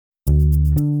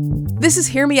This is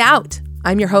Hear Me Out.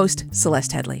 I'm your host,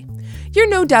 Celeste Headley. You're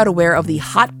no doubt aware of the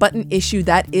hot-button issue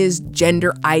that is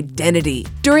gender identity.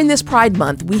 During this Pride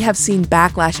Month, we have seen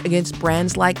backlash against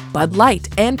brands like Bud Light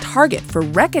and Target for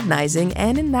recognizing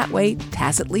and in that way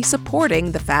tacitly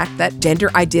supporting the fact that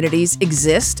gender identities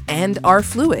exist and are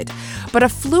fluid. But a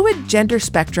fluid gender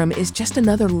spectrum is just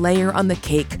another layer on the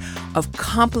cake of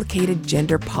complicated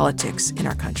gender politics in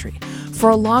our country.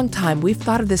 For a long time, we've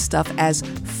thought of this stuff as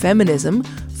feminism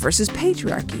versus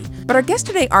patriarchy. But our guest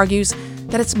today argues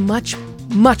that it's much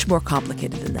more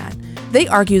complicated than that. They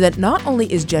argue that not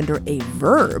only is gender a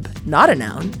verb, not a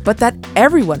noun, but that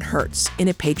everyone hurts in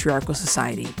a patriarchal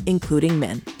society, including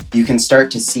men. You can start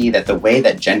to see that the way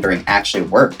that gendering actually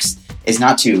works is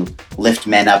not to lift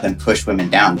men up and push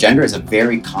women down. Gender is a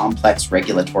very complex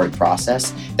regulatory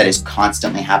process that is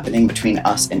constantly happening between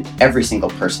us and every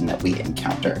single person that we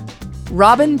encounter.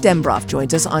 Robin Dembroff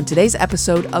joins us on today's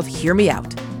episode of Hear Me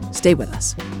Out. Stay with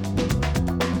us.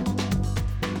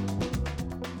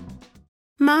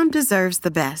 Mom deserves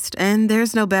the best, and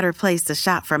there's no better place to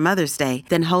shop for Mother's Day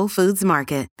than Whole Foods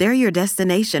Market. They're your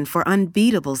destination for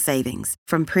unbeatable savings,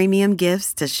 from premium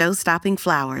gifts to show-stopping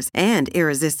flowers and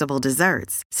irresistible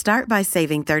desserts. Start by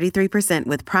saving 33%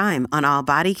 with Prime on all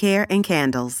body care and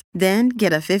candles. Then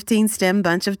get a 15-stem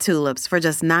bunch of tulips for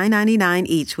just $9.99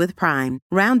 each with Prime.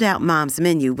 Round out Mom's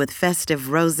menu with festive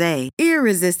rosé,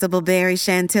 irresistible berry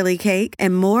chantilly cake,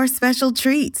 and more special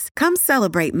treats. Come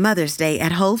celebrate Mother's Day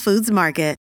at Whole Foods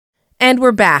Market. And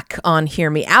we're back on Hear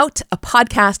Me Out, a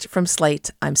podcast from Slate.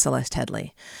 I'm Celeste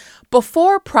Headley.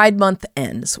 Before Pride Month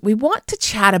ends, we want to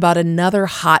chat about another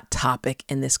hot topic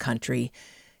in this country,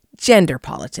 gender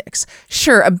politics.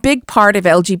 Sure, a big part of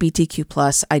LGBTQ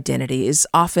plus identity is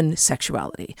often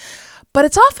sexuality, but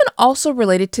it's often also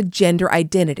related to gender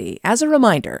identity. As a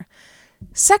reminder,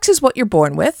 sex is what you're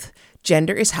born with.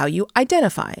 Gender is how you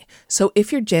identify. So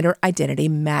if your gender identity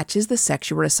matches the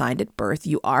sex you were assigned at birth,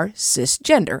 you are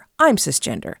cisgender. I'm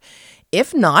cisgender.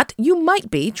 If not, you might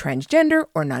be transgender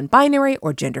or non-binary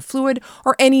or gender fluid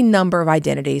or any number of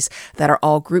identities that are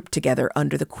all grouped together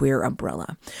under the queer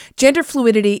umbrella. Gender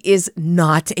fluidity is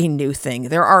not a new thing.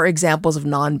 There are examples of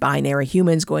non-binary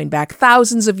humans going back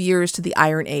thousands of years to the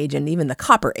Iron Age and even the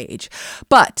Copper Age.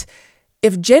 But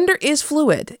if gender is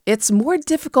fluid, it's more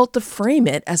difficult to frame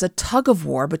it as a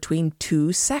tug-of-war between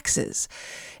two sexes.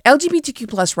 LGBTQ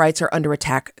plus rights are under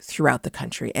attack throughout the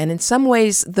country, and in some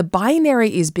ways, the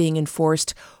binary is being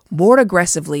enforced more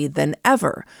aggressively than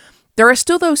ever. There are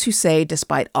still those who say,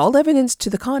 despite all evidence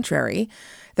to the contrary,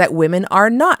 that women are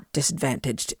not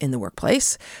disadvantaged in the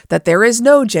workplace, that there is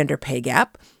no gender pay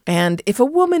gap, and if a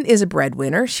woman is a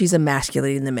breadwinner, she's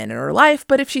emasculating the men in her life,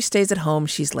 but if she stays at home,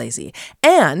 she's lazy.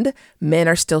 And men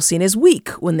are still seen as weak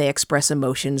when they express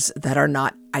emotions that are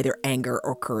not either anger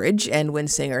or courage, and when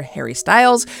singer Harry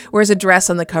Styles wears a dress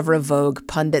on the cover of Vogue,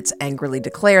 pundits angrily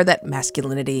declare that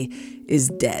masculinity is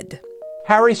dead.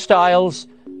 Harry Styles,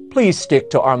 please stick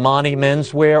to Armani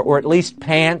menswear, or at least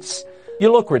pants.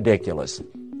 You look ridiculous.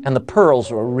 And the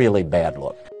pearls are a really bad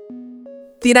look.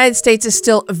 The United States is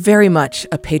still very much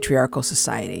a patriarchal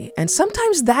society, and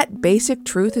sometimes that basic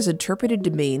truth is interpreted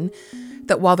to mean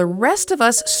that while the rest of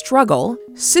us struggle,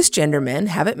 cisgender men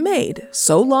have it made,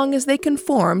 so long as they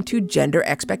conform to gender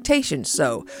expectations.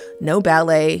 So, no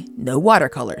ballet, no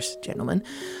watercolors, gentlemen.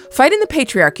 Fighting the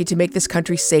patriarchy to make this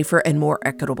country safer and more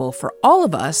equitable for all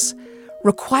of us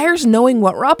requires knowing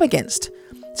what we're up against.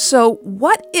 So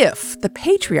what if the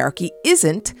patriarchy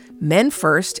isn't men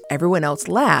first, everyone else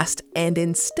last, and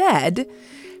instead,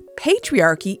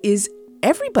 patriarchy is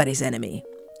everybody's enemy,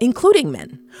 including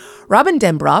men? Robin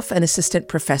Dembroff, an assistant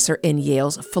professor in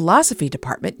Yale's philosophy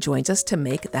department, joins us to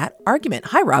make that argument.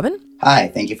 Hi, Robin. Hi,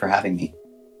 thank you for having me.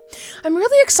 I'm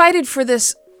really excited for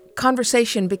this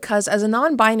conversation because as a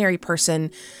non-binary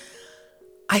person,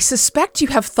 I suspect you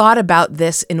have thought about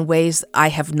this in ways I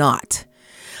have not.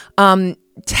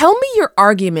 Tell me your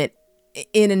argument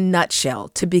in a nutshell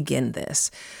to begin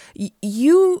this.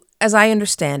 You, as I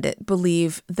understand it,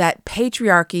 believe that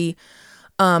patriarchy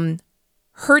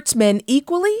hurts men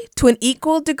equally to an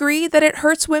equal degree that it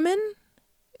hurts women.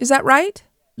 Is that right?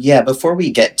 Yeah, before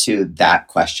we get to that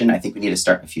question, I think we need to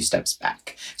start a few steps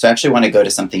back. So I actually want to go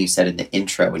to something you said in the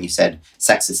intro when you said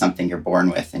sex is something you're born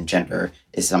with and gender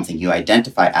is something you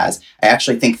identify as. I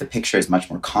actually think the picture is much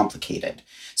more complicated.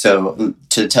 So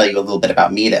to tell you a little bit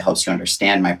about me that helps you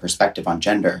understand my perspective on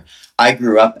gender, I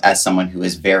grew up as someone who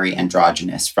is very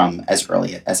androgynous from as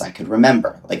early as I could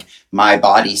remember. Like, my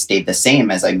body stayed the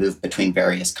same as I moved between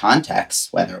various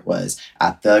contexts, whether it was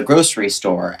at the grocery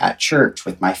store, at church,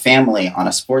 with my family, on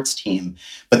a sports team.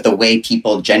 But the way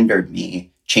people gendered me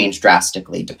changed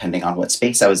drastically depending on what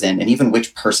space I was in and even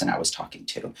which person I was talking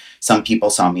to. Some people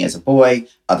saw me as a boy,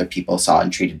 other people saw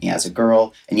and treated me as a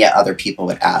girl, and yet other people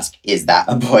would ask, is that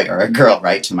a boy or a girl,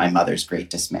 right? To my mother's great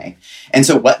dismay. And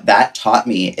so what that taught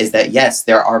me is that, yes,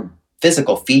 there are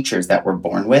physical features that we're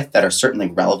born with that are certainly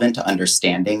relevant to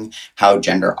understanding how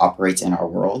gender operates in our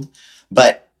world,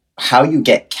 but how you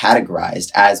get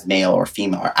categorized as male or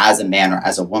female or as a man or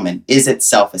as a woman is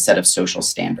itself a set of social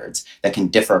standards that can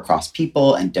differ across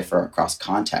people and differ across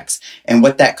contexts. And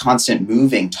what that constant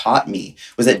moving taught me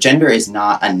was that gender is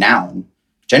not a noun.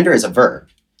 Gender is a verb.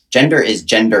 Gender is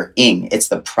gender-ing. It's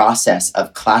the process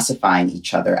of classifying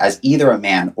each other as either a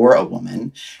man or a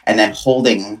woman, and then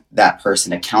holding that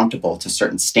person accountable to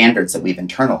certain standards that we've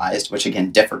internalized, which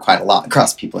again differ quite a lot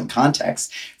across people and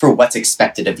contexts, for what's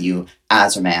expected of you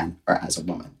as a man or as a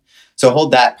woman. So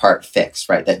hold that part fixed,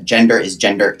 right? That gender is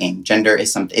gender-ing. Gender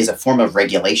is a form of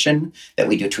regulation that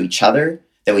we do to each other,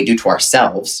 that we do to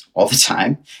ourselves all the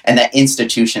time, and that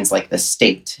institutions like the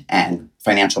state and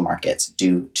financial markets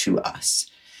do to us.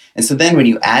 And so then when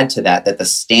you add to that the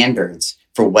standards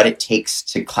for what it takes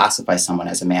to classify someone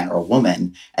as a man or a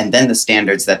woman, and then the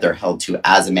standards that they're held to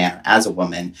as a man or as a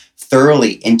woman,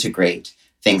 thoroughly integrate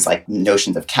things like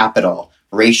notions of capital,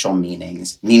 racial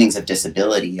meanings, meanings of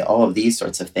disability, all of these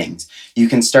sorts of things, you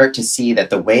can start to see that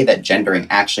the way that gendering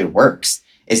actually works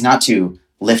is not to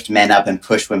lift men up and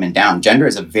push women down. Gender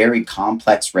is a very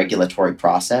complex regulatory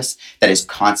process that is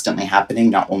constantly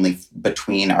happening, not only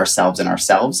between ourselves,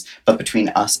 but between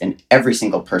us and every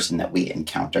single person that we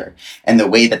encounter. And the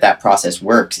way that process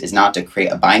works is not to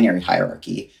create a binary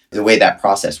hierarchy. The way that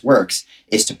process works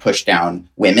is to push down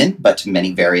women, but to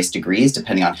many various degrees,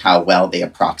 depending on how well they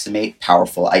approximate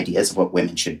powerful ideas of what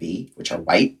women should be, which are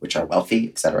white, which are wealthy,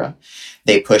 etc.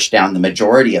 They push down the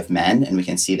majority of men, and we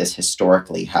can see this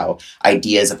historically, how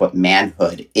ideas of what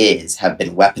manhood is have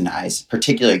been weaponized,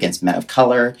 particularly against men of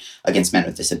color, against men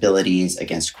with disabilities,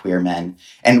 against queer men.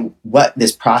 And what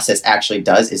this process actually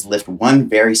does is lift one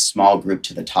very small group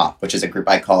to the top, which is a group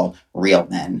I call real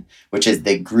men, which is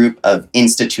the group of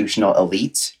institutional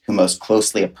elites who most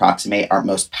closely approximate our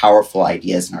most powerful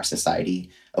ideas in our society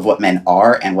of what men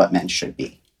are and what men should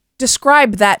be.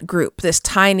 Describe that group, this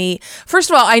tiny... First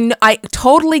of all, I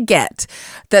totally get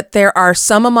that there are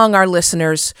some among our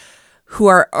listeners who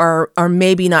are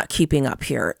maybe not keeping up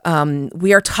here.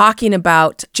 We are talking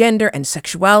about gender and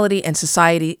sexuality and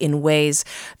society in ways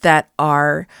that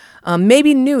are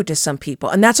maybe new to some people,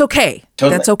 and that's okay.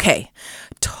 Totally. That's okay.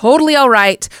 Totally all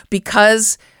right,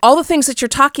 because all the things that you're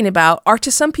talking about are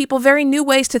to some people very new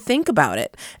ways to think about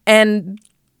it. And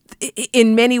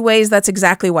in many ways, that's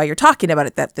exactly why you're talking about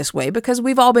it this way, because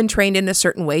we've all been trained in a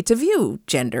certain way to view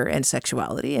gender and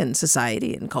sexuality and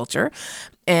society and culture.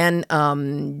 And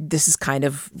this is kind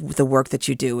of the work that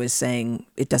you do, is saying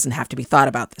it doesn't have to be thought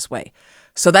about this way.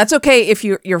 So that's okay if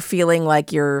you're feeling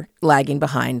like you're lagging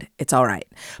behind. It's all right.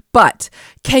 But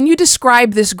can you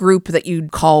describe this group that you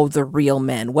call the real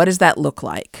men? What does that look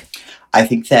like? I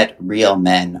think that real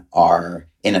men are,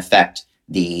 in effect,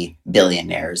 the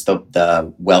billionaires,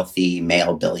 the wealthy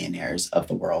male billionaires of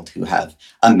the world who have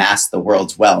amassed the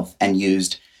world's wealth and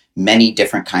used many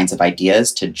different kinds of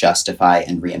ideas to justify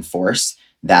and reinforce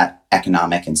that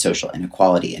economic and social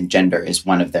inequality. And gender is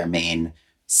one of their main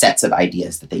sets of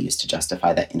ideas that they use to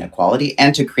justify that inequality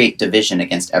and to create division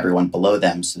against everyone below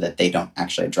them so that they don't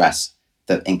actually address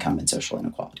the income and social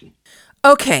inequality.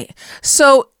 Okay.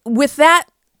 So with that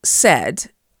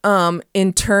said,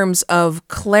 in terms of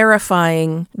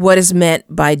clarifying what is meant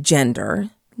by gender,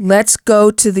 let's go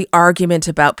to the argument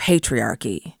about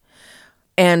patriarchy.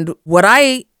 And what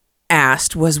I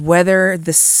asked was whether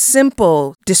the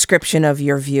simple description of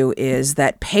your view is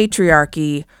that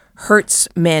patriarchy hurts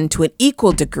men to an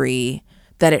equal degree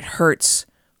that it hurts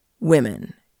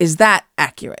women. Is that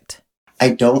accurate? I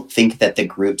don't think that the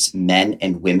groups men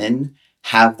and women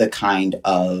have the kind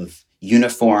of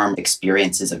uniform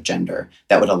experiences of gender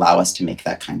that would allow us to make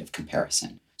that kind of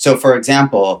comparison. So, for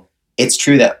example, it's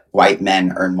true that white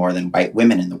men earn more than white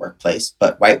women in the workplace,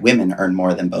 but white women earn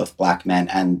more than both Black men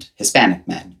and Hispanic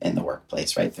men in the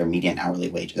workplace, right? Their median hourly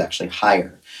wage is actually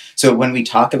higher. So when we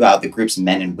talk about the groups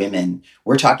men and women,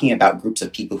 we're talking about groups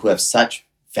of people who have such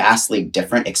vastly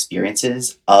different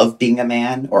experiences of being a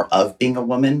man or of being a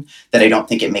woman that I don't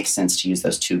think it makes sense to use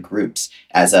those two groups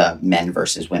as a men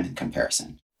versus women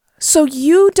comparison. So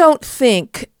you don't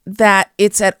think that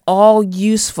it's at all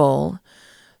useful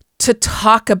to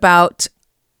talk about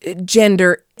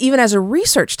gender, even as a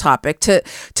research topic, to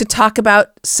talk about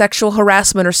sexual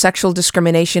harassment or sexual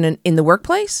discrimination in the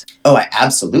workplace? Oh, I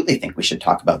absolutely think we should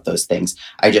talk about those things.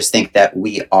 I just think that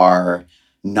we are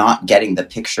not getting the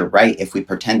picture right if we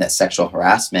pretend that sexual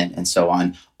harassment and so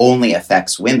on only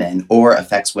affects women or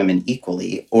affects women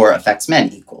equally or affects men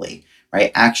equally,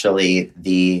 right? Actually,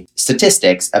 the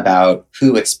statistics about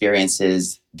who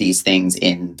experiences these things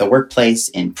in the workplace,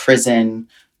 in prison,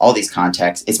 all these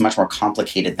contexts is much more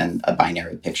complicated than a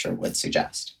binary picture would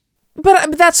suggest.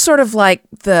 But that's sort of like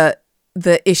the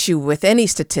issue with any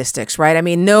statistics, right? I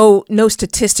mean, no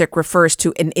statistic refers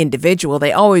to an individual.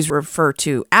 They always refer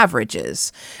to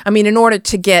averages. I mean, in order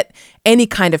to get any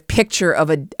kind of picture of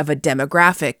a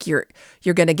demographic,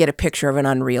 you're going to get a picture of an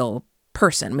unreal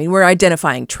person. I mean, we're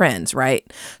identifying trends, right?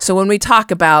 So when we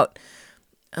talk about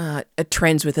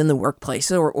trends within the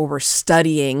workplace, or we're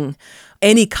studying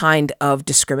any kind of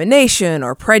discrimination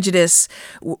or prejudice,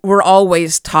 we're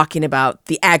always talking about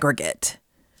the aggregate.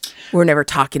 We're never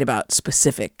talking about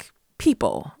specific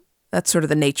people. That's sort of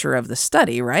the nature of the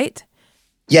study, right?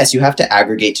 Yes, you have to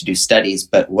aggregate to do studies,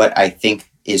 but what I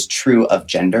think is true of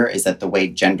gender is that the way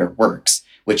gender works,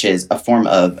 which is a form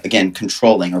of, again,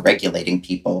 controlling or regulating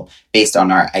people based on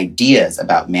our ideas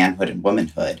about manhood and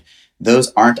womanhood,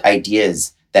 those aren't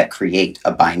ideas that create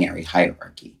a binary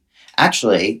hierarchy.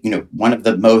 Actually, one of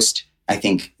the most, I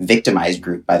think, victimized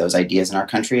group by those ideas in our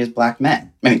country is Black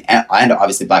men. I mean, and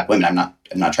obviously Black women. I'm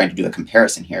not trying to do a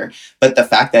comparison here, but the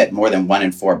fact that more than 1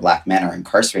 in 4 Black men are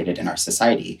incarcerated in our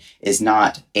society is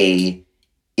not a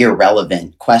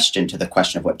irrelevant question to the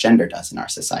question of what gender does in our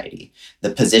society.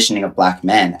 The positioning of Black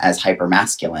men as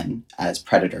hypermasculine, as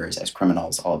predators, as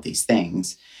criminals, all of these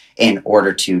things, in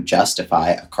order to justify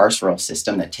a carceral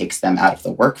system that takes them out of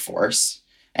the workforce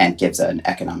and gives an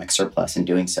economic surplus in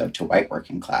doing so to white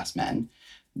working class men.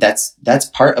 That's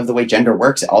part of the way gender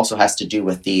works. It also has to do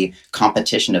with the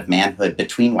competition of manhood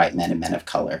between white men and men of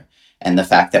color, and the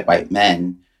fact that white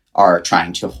men are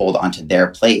trying to hold onto their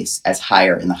place as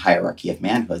higher in the hierarchy of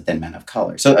manhood than men of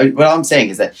color. So what I'm saying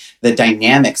is that the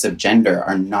dynamics of gender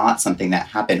are not something that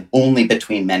happen only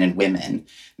between men and women,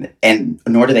 and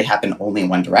nor do they happen only in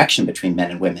one direction between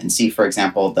men and women. See, for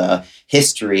example, the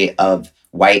history of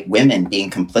white women being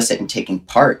complicit in taking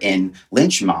part in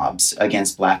lynch mobs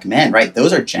against Black men, right?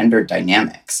 Those are gender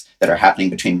dynamics that are happening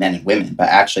between men and women, but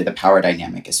actually the power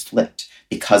dynamic is flipped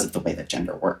because of the way that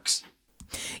gender works.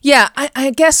 Yeah,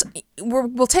 I guess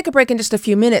we'll take a break in just a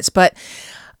few minutes, but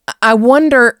I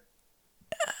wonder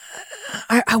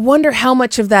how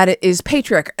much of that is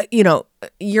patriarchy.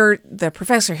 You're the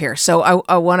professor here, so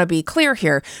I want to be clear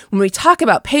here. When we talk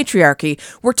about patriarchy,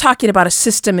 we're talking about a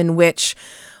system in which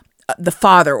the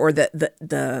father or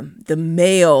the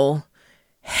male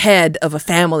head of a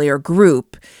family or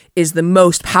group is the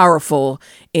most powerful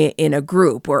in a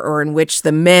group, or in which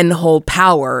the men hold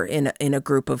power in a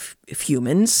group of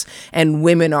humans and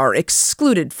women are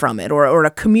excluded from it, or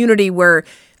a community where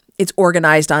it's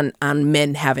organized on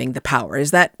men having the power.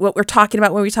 Is that what we're talking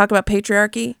about when we talk about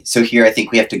patriarchy? So here I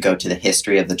think we have to go to the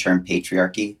history of the term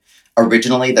patriarchy.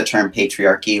 Originally, the term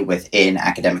patriarchy within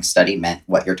academic study meant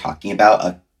what you're talking about,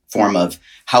 a form of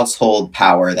household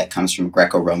power that comes from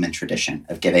Greco-Roman tradition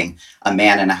of giving a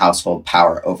man in a household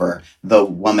power over the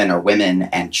woman or women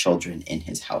and children in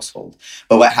his household.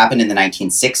 But what happened in the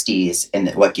 1960s and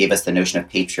what gave us the notion of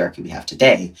patriarchy we have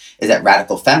today is that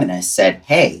radical feminists said,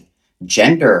 hey,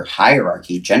 gender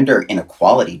hierarchy, gender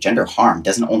inequality, gender harm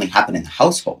doesn't only happen in the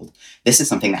household. This is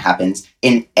something that happens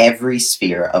in every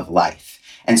sphere of life.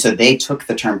 And so they took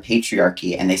the term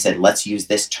patriarchy and they said, let's use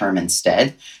this term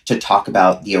instead to talk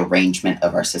about the arrangement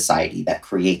of our society that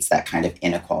creates that kind of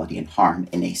inequality and harm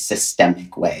in a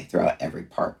systemic way throughout every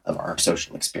part of our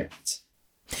social experience.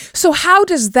 So how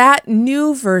does that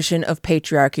new version of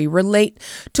patriarchy relate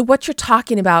to what you're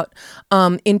talking about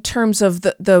in terms of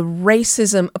the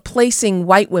racism, placing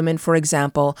white women, for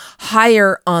example,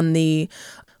 higher on the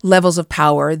levels of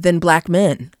power than Black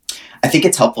men? I think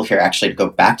it's helpful here actually to go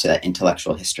back to that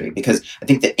intellectual history, because I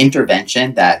think the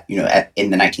intervention that, in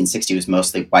the 1960s was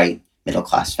mostly white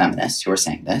middle-class feminists who were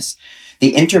saying this.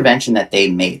 The intervention that they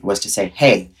made was to say,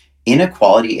 hey,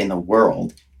 inequality in the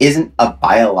world isn't a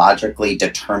biologically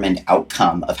determined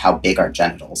outcome of how big our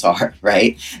genitals are,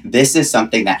 right? This is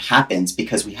something that happens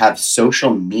because we have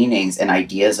social meanings and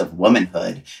ideas of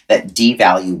womanhood that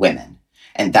devalue women.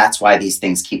 And that's why these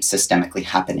things keep systemically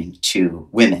happening to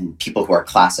women, people who are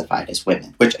classified as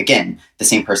women, which, again, the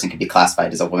same person could be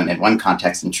classified as a woman in one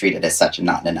context and treated as such and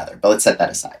not in another. But let's set that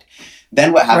aside.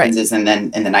 Then what happens is, and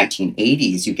then in the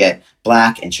 1980s, you get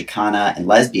Black and Chicana and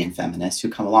lesbian feminists who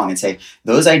come along and say,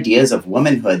 those ideas of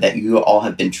womanhood that you all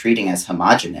have been treating as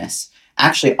homogenous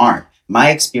actually aren't.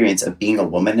 My experience of being a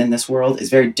woman in this world is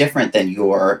very different than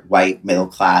your white,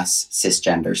 middle-class,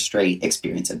 cisgender, straight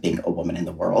experience of being a woman in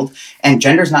the world. And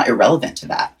gender is not irrelevant to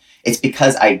that. It's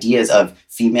because ideas of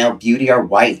female beauty are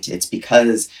white. It's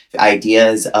because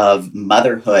ideas of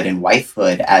motherhood and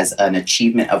wifehood as an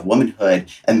achievement of womanhood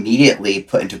immediately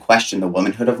put into question the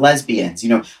womanhood of lesbians.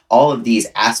 All of these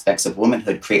aspects of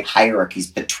womanhood create hierarchies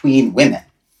between women.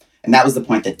 And that was the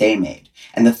point that they made.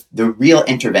 And the real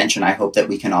intervention I hope that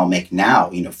we can all make now,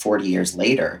 40 years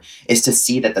later, is to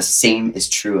see that the same is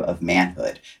true of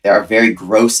manhood. There are very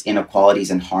gross inequalities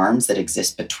and harms that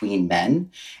exist between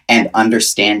men, and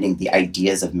understanding the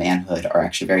ideas of manhood are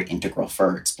actually very integral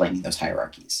for explaining those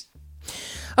hierarchies.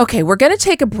 Okay, we're going to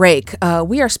take a break.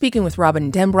 We are speaking with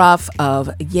Robin Dembroff of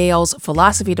Yale's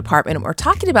philosophy department, and we're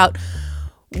talking about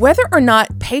whether or not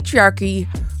patriarchy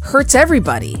hurts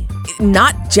everybody,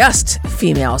 not just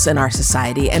females in our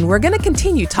society. And we're going to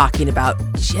continue talking about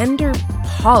gender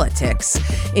politics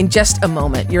in just a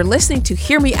moment. You're listening to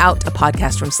Hear Me Out, a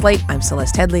podcast from Slate. I'm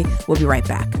Celeste Headlee. We'll be right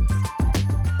back.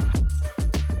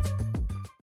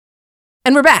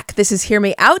 And we're back. This is Hear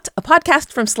Me Out, a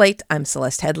podcast from Slate. I'm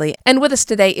Celeste Headlee. And with us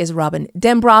today is Robin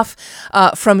Dembroff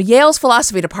from Yale's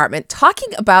philosophy department, talking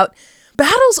about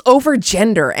battles over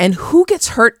gender and who gets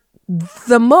hurt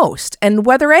the most and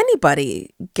whether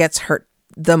anybody gets hurt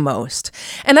the most.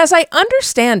 And as I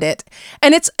understand it,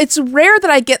 and it's rare that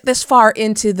I get this far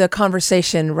into the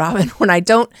conversation, Robin, when I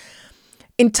don't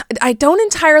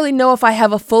entirely know if I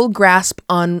have a full grasp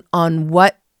on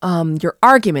what your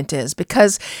argument is,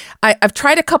 because I've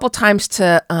tried a couple times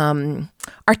to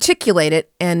articulate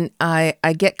it and I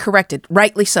get corrected,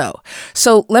 rightly so.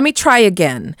 So let me try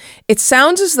again. It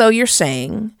sounds as though you're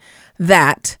saying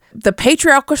that the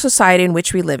patriarchal society in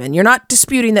which we live in, you're not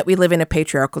disputing that we live in a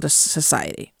patriarchal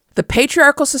society. The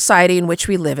patriarchal society in which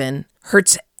we live in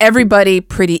hurts everybody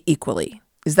pretty equally.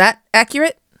 Is that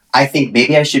accurate? I think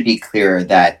maybe I should be clearer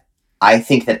that I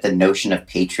think that the notion of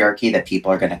patriarchy that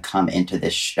people are going to come into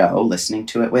this show listening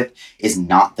to it with is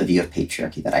not the view of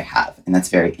patriarchy that I have. And that's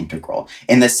very integral.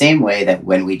 In the same way that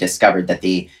when we discovered that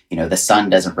the sun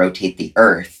doesn't rotate the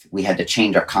earth, we had to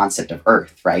change our concept of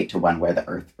earth, right, to one where the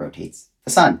earth rotates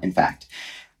the sun, in fact.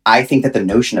 I think that the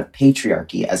notion of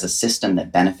patriarchy as a system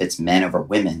that benefits men over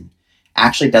women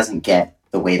actually doesn't get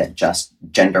the way that just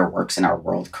gender works in our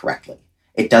world correctly.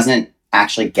 It doesn't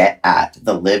actually get at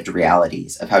the lived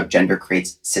realities of how gender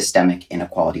creates systemic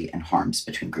inequality and harms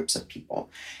between groups of people.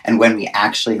 And when we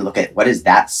actually look at what is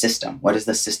that system, what is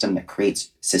the system that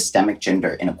creates systemic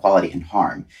gender inequality and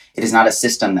harm, it is not a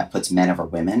system that puts men over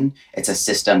women. It's a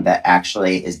system that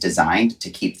actually is designed to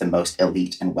keep the most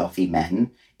elite and wealthy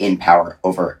men in power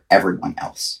over everyone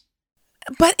else.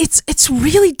 But it's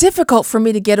really difficult for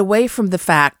me to get away from the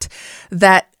fact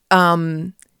that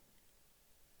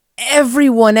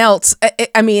everyone else,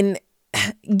 I mean,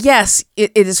 yes,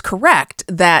 it is correct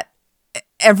that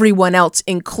everyone else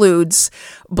includes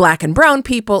Black and brown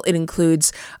people. It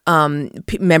includes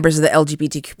members of the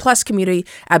LGBTQ plus community.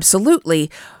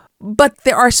 Absolutely. But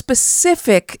there are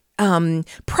specific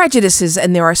prejudices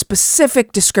and there are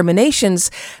specific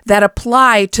discriminations that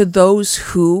apply to those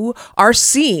who are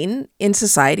seen in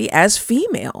society as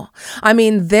female. I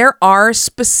mean, there are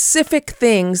specific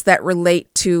things that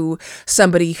relate to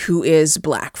somebody who is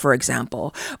Black, for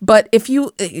example. But if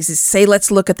you say,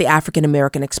 let's look at the African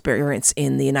American experience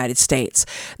in the United States,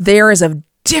 there is a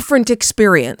different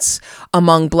experience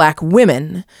among Black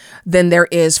women than there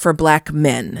is for Black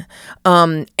men.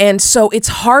 And so it's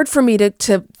hard for me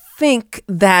to think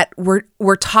that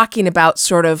we're talking about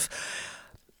sort of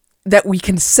that we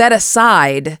can set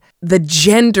aside the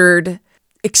gendered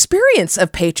experience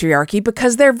of patriarchy,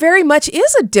 because there very much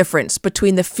is a difference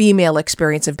between the female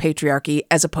experience of patriarchy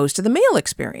as opposed to the male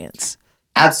experience.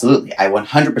 Absolutely. I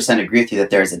 100% agree with you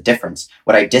that there is a difference.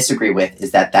 What I disagree with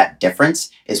is that difference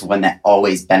is one that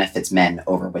always benefits men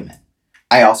over women.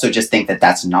 I also just think that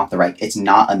that's not it's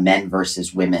not a men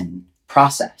versus women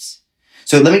process.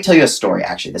 So let me tell you a story,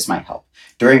 actually, this might help.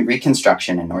 During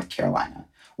Reconstruction in North Carolina,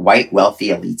 white wealthy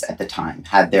elites at the time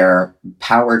had their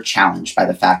power challenged by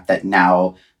the fact that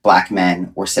now Black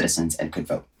men were citizens and could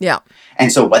vote. Yeah.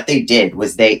 And so what they did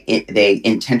was they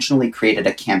intentionally created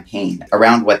a campaign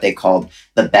around what they called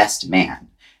the best man.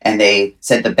 And they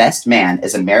said the best man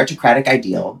is a meritocratic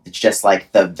ideal. It's just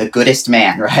like the goodest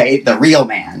man, right? The real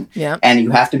man. Yeah. And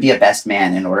you have to be a best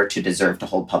man in order to deserve to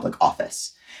hold public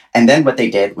office. And then what they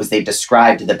did was they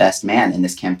described the best man in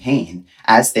this campaign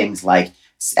as things like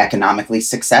economically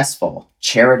successful,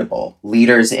 charitable,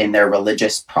 leaders in their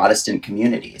religious Protestant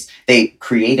communities. They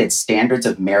created standards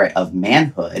of merit of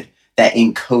manhood that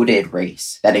encoded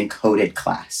race, that encoded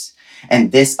class.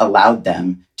 And this allowed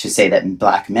them to say that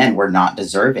Black men were not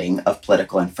deserving of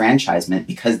political enfranchisement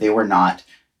because they were not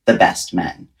the best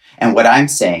men. And what I'm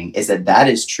saying is that that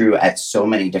is true at so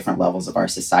many different levels of our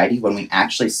society. When we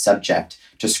actually subject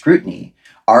to scrutiny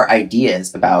our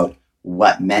ideas about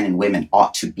what men and women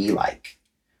ought to be like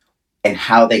and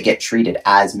how they get treated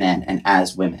as men and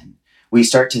as women, we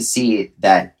start to see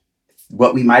that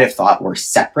what we might have thought were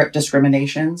separate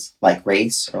discriminations, like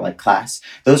race or like class,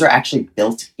 those are actually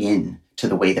built in to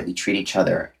the way that we treat each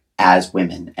other as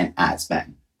women and as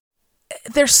men.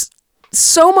 There's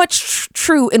so much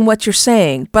true in what you're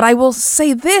saying, but I will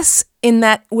say this in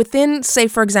that within, say,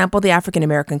 for example, the African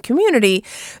American community,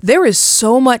 there is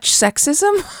so much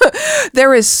sexism.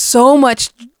 There is so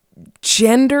much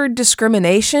gender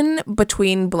discrimination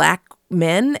between Black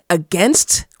men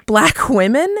against Black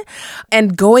women,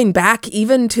 and going back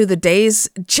even to the days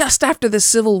just after the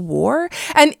Civil War.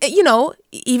 And, you know,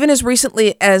 even as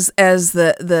recently as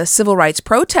the civil rights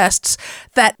protests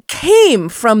that came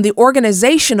from the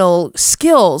organizational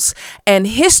skills and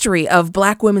history of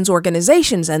Black women's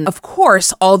organizations. And of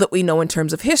course, all that we know in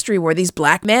terms of history were these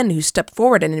Black men who stepped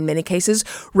forward and in many cases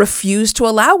refused to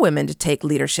allow women to take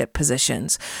leadership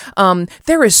positions.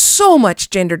 There is so much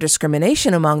gender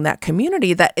discrimination among that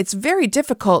community that it's very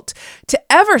difficult to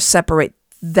ever separate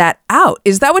that out.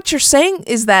 Is that what you're saying?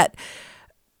 Is that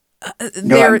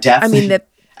No,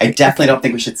 I definitely don't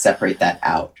think we should separate that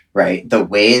out, right? The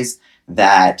ways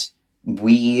that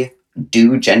we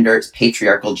do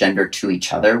patriarchal gender to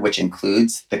each other, which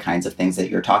includes the kinds of things that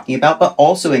you're talking about, but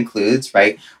also includes,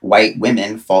 right, white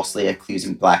women falsely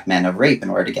accusing Black men of rape in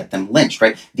order to get them lynched,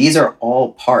 right? These are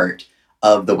all part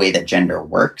of the way that gender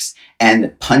works.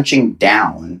 And punching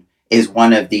down is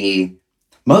one of the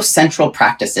most central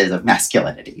practices of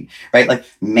masculinity, right? Like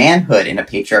manhood in a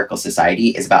patriarchal society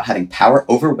is about having power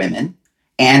over women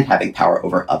and having power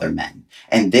over other men.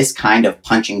 And this kind of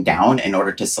punching down in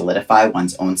order to solidify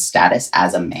one's own status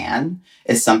as a man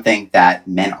is something that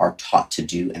men are taught to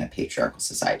do in a patriarchal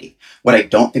society. What I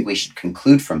don't think we should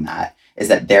conclude from that is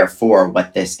that therefore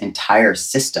what this entire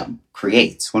system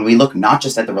creates, when we look not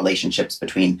just at the relationships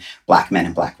between Black men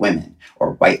and Black women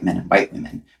or white men and white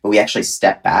women, but we actually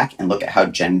step back and look at how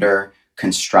gender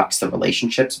constructs the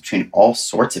relationships between all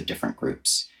sorts of different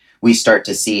groups, we start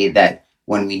to see that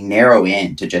when we narrow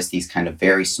in to just these kind of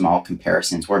very small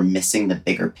comparisons, we're missing the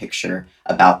bigger picture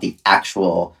about the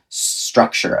actual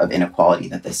structure of inequality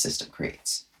that this system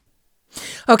creates.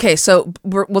 Okay, so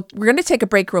we're going to take a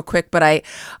break real quick, but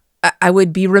I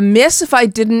would be remiss if I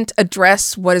didn't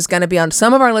address what is going to be on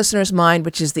some of our listeners' mind,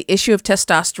 which is the issue of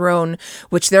testosterone,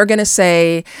 which they're going to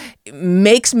say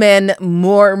makes men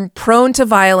more prone to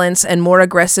violence and more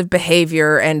aggressive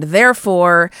behavior, and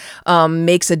therefore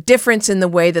makes a difference in the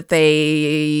way that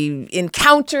they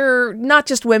encounter not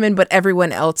just women, but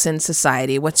everyone else in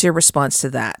society. What's your response to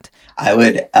that? I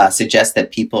would suggest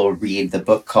that people read the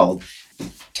book called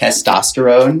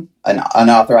Testosterone, an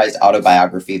unauthorized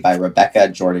autobiography by Rebecca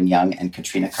Jordan Young and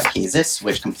Katrina Karkazis,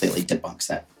 which completely debunks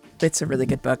that. It's a really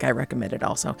good book. I recommend it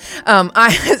also.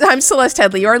 I'm Celeste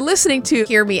Headley. You're listening to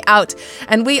Hear Me Out,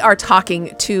 and we are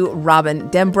talking to Robin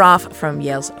Dembroff from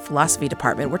Yale's philosophy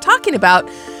department. We're talking about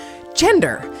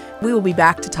gender. We will be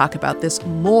back to talk about this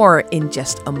more in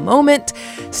just a moment.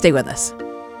 Stay with us.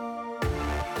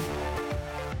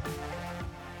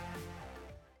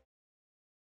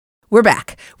 We're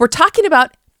back. We're talking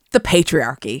about the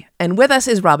patriarchy. And with us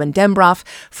is Robin Dembroff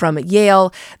from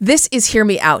Yale. This is Hear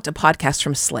Me Out, a podcast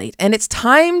from Slate. And it's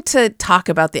time to talk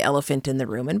about the elephant in the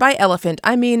room. And by elephant,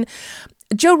 I mean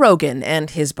Joe Rogan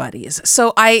and his buddies.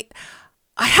 So I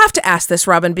have to ask this,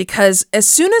 Robin, because as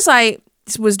soon as I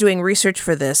was doing research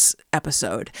for this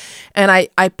episode, and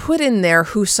I put in there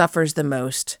who suffers the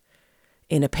most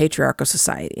in a patriarchal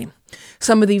society,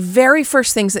 some of the very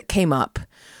first things that came up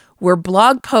were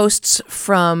blog posts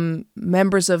from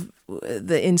members of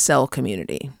the incel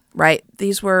community, right?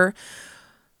 These were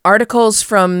articles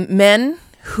from men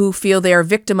who feel they are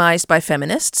victimized by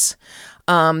feminists,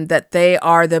 that they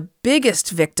are the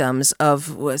biggest victims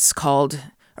of what's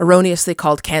erroneously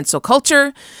called cancel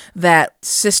culture, that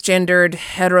cisgendered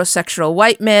heterosexual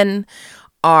white men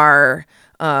are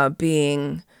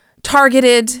being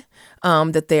targeted,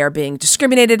 that they are being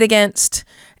discriminated against.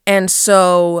 And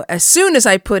so as soon as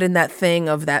I put in that thing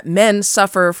of that men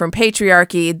suffer from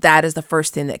patriarchy, that is the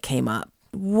first thing that came up.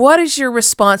 What is your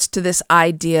response to this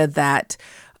idea that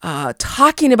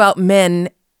talking about men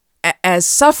as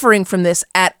suffering from this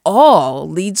at all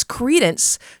leads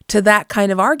credence to that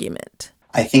kind of argument?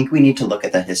 I think we need to look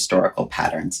at the historical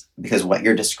patterns because what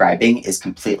you're describing is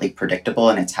completely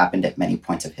predictable and it's happened at many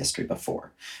points of history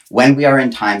before. When we are in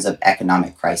times of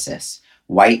economic crisis,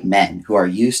 white men who are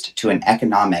used to an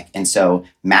economic and so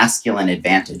masculine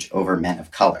advantage over men of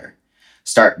color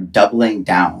start doubling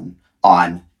down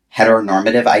on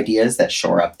heteronormative ideas that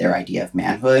shore up their idea of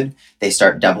manhood. They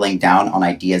start doubling down on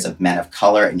ideas of men of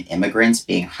color and immigrants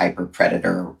being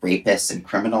hyper-predator rapists and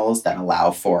criminals that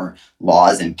allow for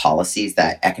laws and policies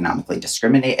that economically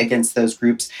discriminate against those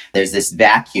groups. There's this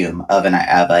vacuum of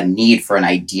a need for an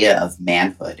idea of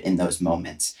manhood in those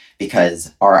moments,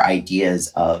 because our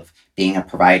ideas of being a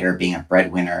provider, being a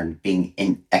breadwinner, and being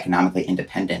economically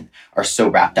independent are so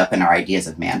wrapped up in our ideas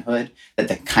of manhood that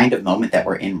the kind of moment that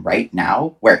we're in right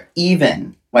now, where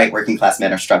even white working class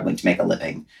men are struggling to make a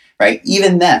living, right?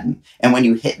 Even them. And when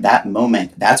you hit that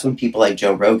moment, that's when people like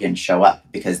Joe Rogan show up,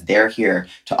 because they're here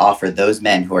to offer those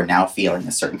men who are now feeling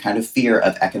a certain kind of fear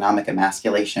of economic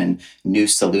emasculation new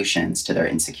solutions to their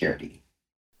insecurity.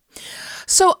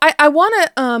 So I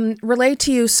want to relay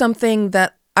to you something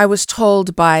that I was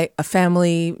told by a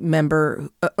family member,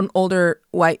 an older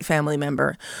white family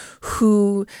member,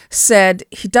 who said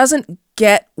he doesn't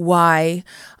get why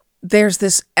there's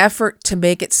this effort to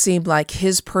make it seem like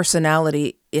his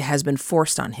personality has been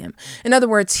forced on him. In other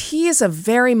words, he is a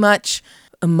very much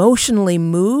emotionally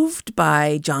moved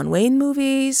by John Wayne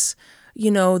movies,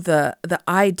 you know, the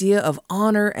idea of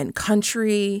honor and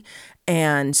country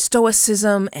and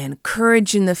stoicism and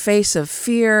courage in the face of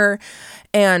fear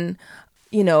and,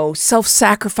 you know,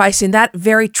 self-sacrificing, that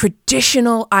very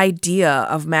traditional idea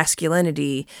of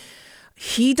masculinity.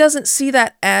 He doesn't see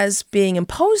that as being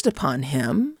imposed upon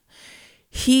him.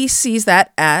 He sees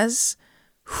that as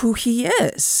who he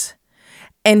is.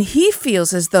 And he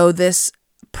feels as though this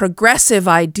progressive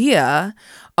idea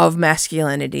of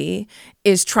masculinity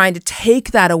is trying to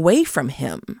take that away from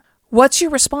him. What's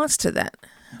your response to that?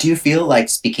 Do you feel like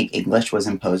speaking English was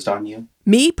imposed on you?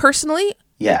 Me personally?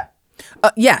 Yeah.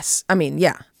 Yes. I mean,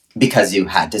 yeah. Because you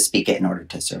had to speak it in order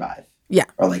to survive. Yeah.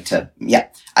 Or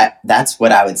that's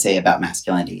what I would say about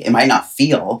masculinity. It might not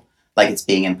feel like it's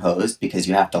being imposed because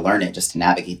you have to learn it just to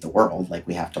navigate the world, like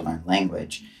we have to learn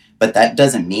language. But that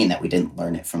doesn't mean that we didn't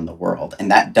learn it from the world.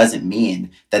 And that doesn't mean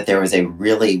that there was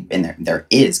there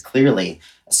is clearly,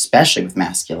 especially with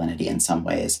masculinity in some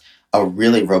ways, a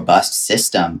really robust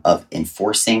system of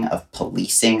enforcing, of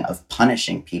policing, of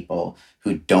punishing people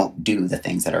who don't do the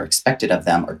things that are expected of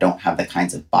them or don't have the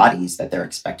kinds of bodies that they're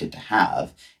expected to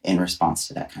have in response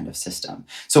to that kind of system.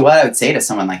 So what I would say to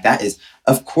someone like that is,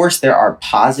 of course, there are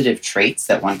positive traits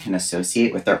that one can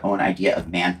associate with their own idea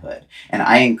of manhood. And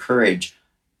I encourage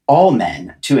all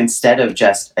men to, instead of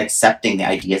just accepting the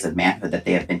ideas of manhood that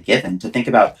they have been given, to think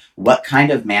about what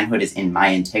kind of manhood is in my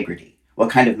integrity. What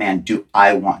kind of man do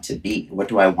I want to be? What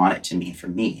do I want it to mean for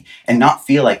me? And not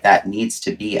feel like that needs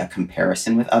to be a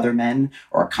comparison with other men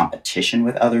or a competition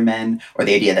with other men, or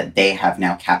the idea that they have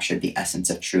now captured the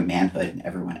essence of true manhood and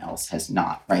everyone else has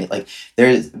not, right? Like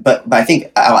but I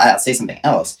think I'll say something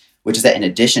else, which is that in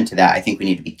addition to that, I think we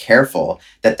need to be careful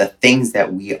that the things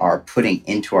that we are putting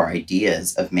into our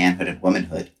ideas of manhood and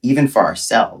womanhood, even for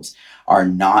ourselves, are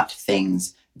not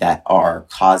things that are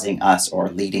causing us or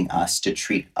leading us to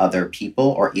treat other people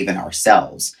or even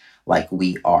ourselves like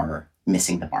we are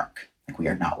missing the mark, like we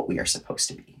are not what we are supposed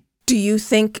to be. Do you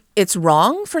think it's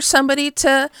wrong for somebody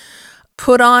to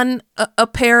put on a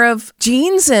pair of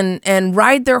jeans and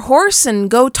ride their horse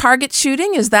and go target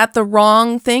shooting? Is that the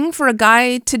wrong thing for a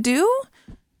guy to do?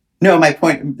 No, my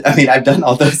point, I mean, I've done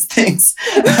all those things.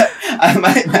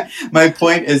 My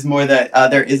point is more that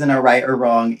there isn't a right or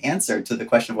wrong answer to the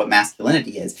question of what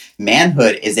masculinity is.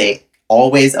 Manhood is a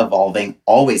always evolving,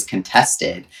 always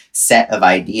contested set of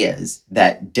ideas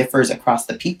that differs across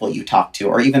the people you talk to,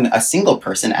 or even a single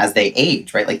person as they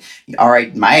age, right? Like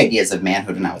my ideas of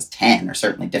manhood when I was 10 are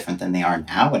certainly different than they are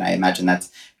now. And I imagine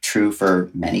that's true for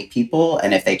many people.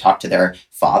 And if they talk to their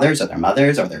fathers or their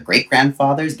mothers or their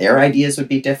great-grandfathers, their ideas would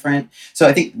be different. So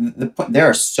I think there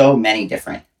are so many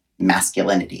different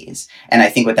masculinities. And I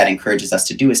think what that encourages us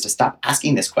to do is to stop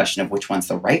asking this question of which one's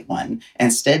the right one, and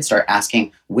instead start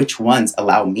asking which ones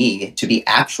allow me to be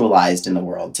actualized in the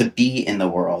world, to be in the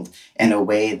world in a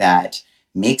way that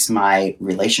makes my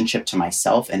relationship to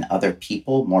myself and other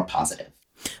people more positive.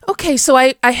 Okay, so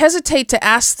I hesitate to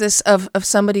ask this of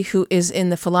somebody who is in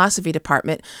the philosophy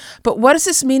department, but what does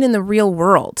this mean in the real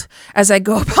world as I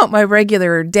go about my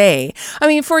regular day? I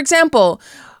mean, for example,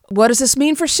 what does this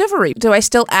mean for chivalry? Do I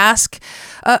still ask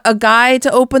a guy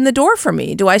to open the door for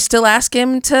me? Do I still ask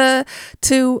him to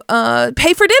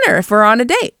pay for dinner if we're on a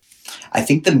date? I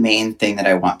think the main thing that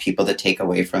I want people to take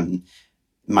away from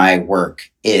my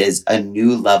work is a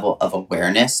new level of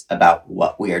awareness about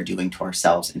what we are doing to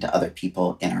ourselves and to other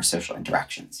people in our social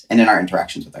interactions and in our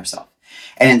interactions with ourselves.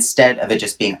 And instead of it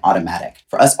just being automatic,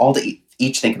 for us all to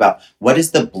each think about what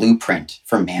is the blueprint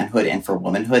for manhood and for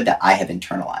womanhood that I have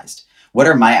internalized? What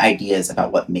are my ideas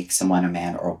about what makes someone a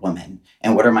man or a woman?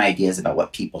 And what are my ideas about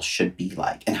what people should be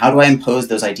like? And how do I impose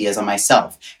those ideas on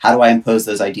myself? How do I impose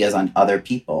those ideas on other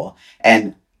people?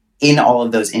 And in all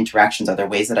of those interactions, are there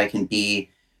ways that I can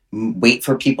wait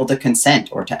for people to consent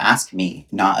or to ask me,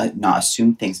 not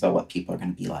assume things about what people are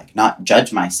going to be like, not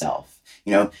judge myself?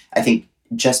 I think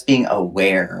just being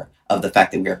aware of the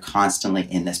fact that we are constantly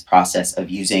in this process of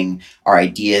using our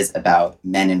ideas about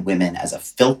men and women as a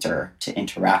filter to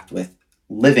interact with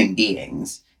living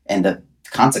beings, and the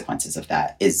consequences of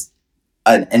that is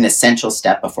an essential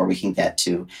step before we can get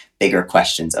to bigger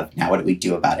questions of now what do we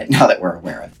do about it now that we're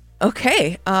aware of it.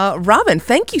 Okay. Robin,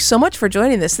 thank you so much for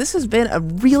joining this. This has been a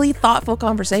really thoughtful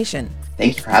conversation.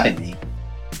 Thank you for having me.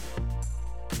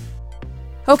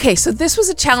 Okay, so this was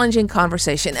a challenging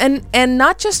conversation, and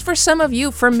not just for some of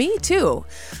you, for me too.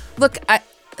 Look,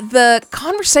 the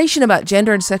conversation about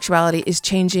gender and sexuality is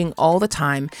changing all the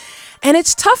time, and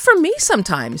it's tough for me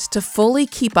sometimes to fully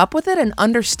keep up with it and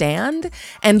understand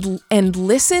and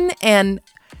listen and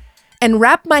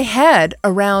wrap my head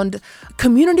around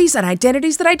communities and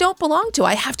identities that I don't belong to.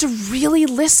 I have to really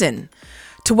listen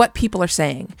to what people are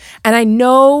saying. And I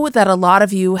know that a lot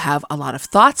of you have a lot of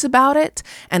thoughts about it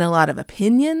and a lot of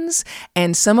opinions,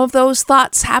 and some of those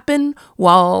thoughts happen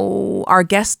while our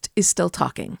guest is still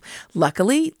talking.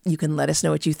 Luckily, you can let us know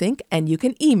what you think, and you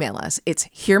can email us. It's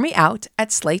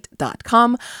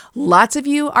hearmeout@slate.com. Lots of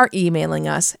you are emailing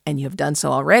us, and you have done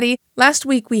so already. Last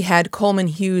week, we had Coleman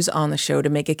Hughes on the show to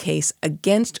make a case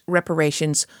against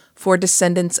reparations for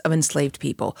descendants of enslaved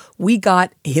people. We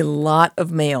got a lot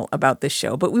of mail about this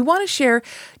show, but we want to share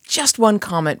just one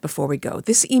comment before we go.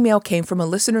 This email came from a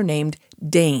listener named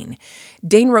Dane.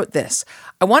 Dane wrote this: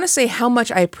 I want to say how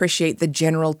much I appreciate the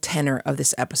general tenor of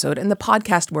this episode and the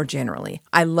podcast more generally.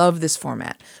 I love this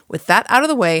format. With that out of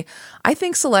the way, I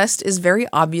think Celeste is very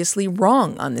obviously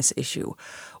wrong on this issue.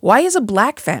 Why is a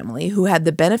Black family who had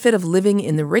the benefit of living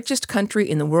in the richest country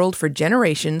in the world for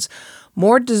generations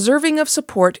more deserving of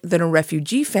support than a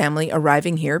refugee family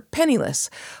arriving here penniless?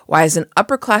 Why is an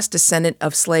upper-class descendant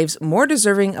of slaves more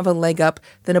deserving of a leg up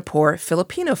than a poor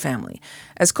Filipino family?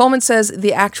 As Coleman says,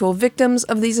 the actual victims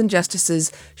of these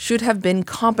injustices should have been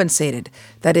compensated.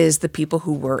 That is, the people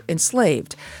who were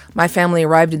enslaved. My family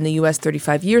arrived in the U.S.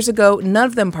 35 years ago. None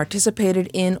of them participated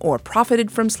in or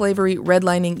profited from slavery,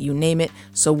 redlining, you name it.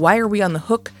 So why are we on the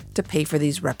hook to pay for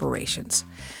these reparations?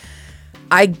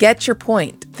 I get your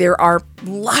point. There are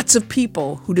lots of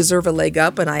people who deserve a leg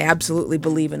up, and I absolutely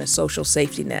believe in a social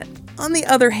safety net. On the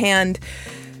other hand,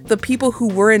 the people who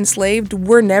were enslaved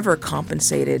were never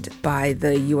compensated by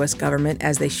the U.S. government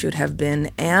as they should have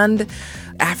been, and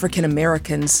African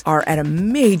Americans are at a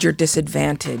major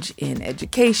disadvantage in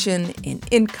education, in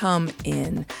income,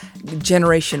 in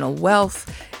generational wealth.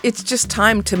 It's just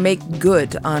time to make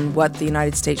good on what the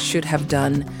United States should have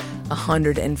done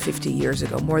 150 years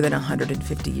ago, more than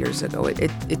 150 years ago.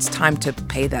 It's time to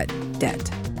pay that debt.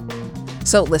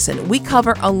 So listen, we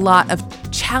cover a lot of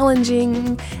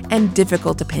challenging and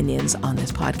difficult opinions on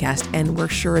this podcast, and we're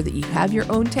sure that you have your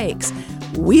own takes.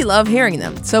 We love hearing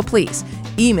them, so please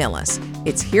email us.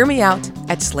 It's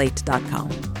hearmeout@slate.com.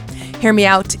 Hear Me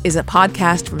Out is a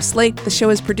podcast from Slate. The show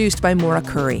is produced by Maura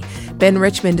Curry. Ben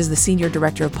Richmond is the Senior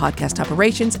Director of Podcast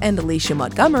Operations, and Alicia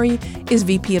Montgomery is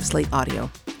VP of Slate Audio.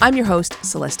 I'm your host,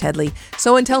 Celeste Headlee.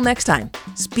 So until next time,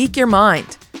 speak your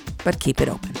mind, but keep it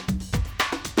open.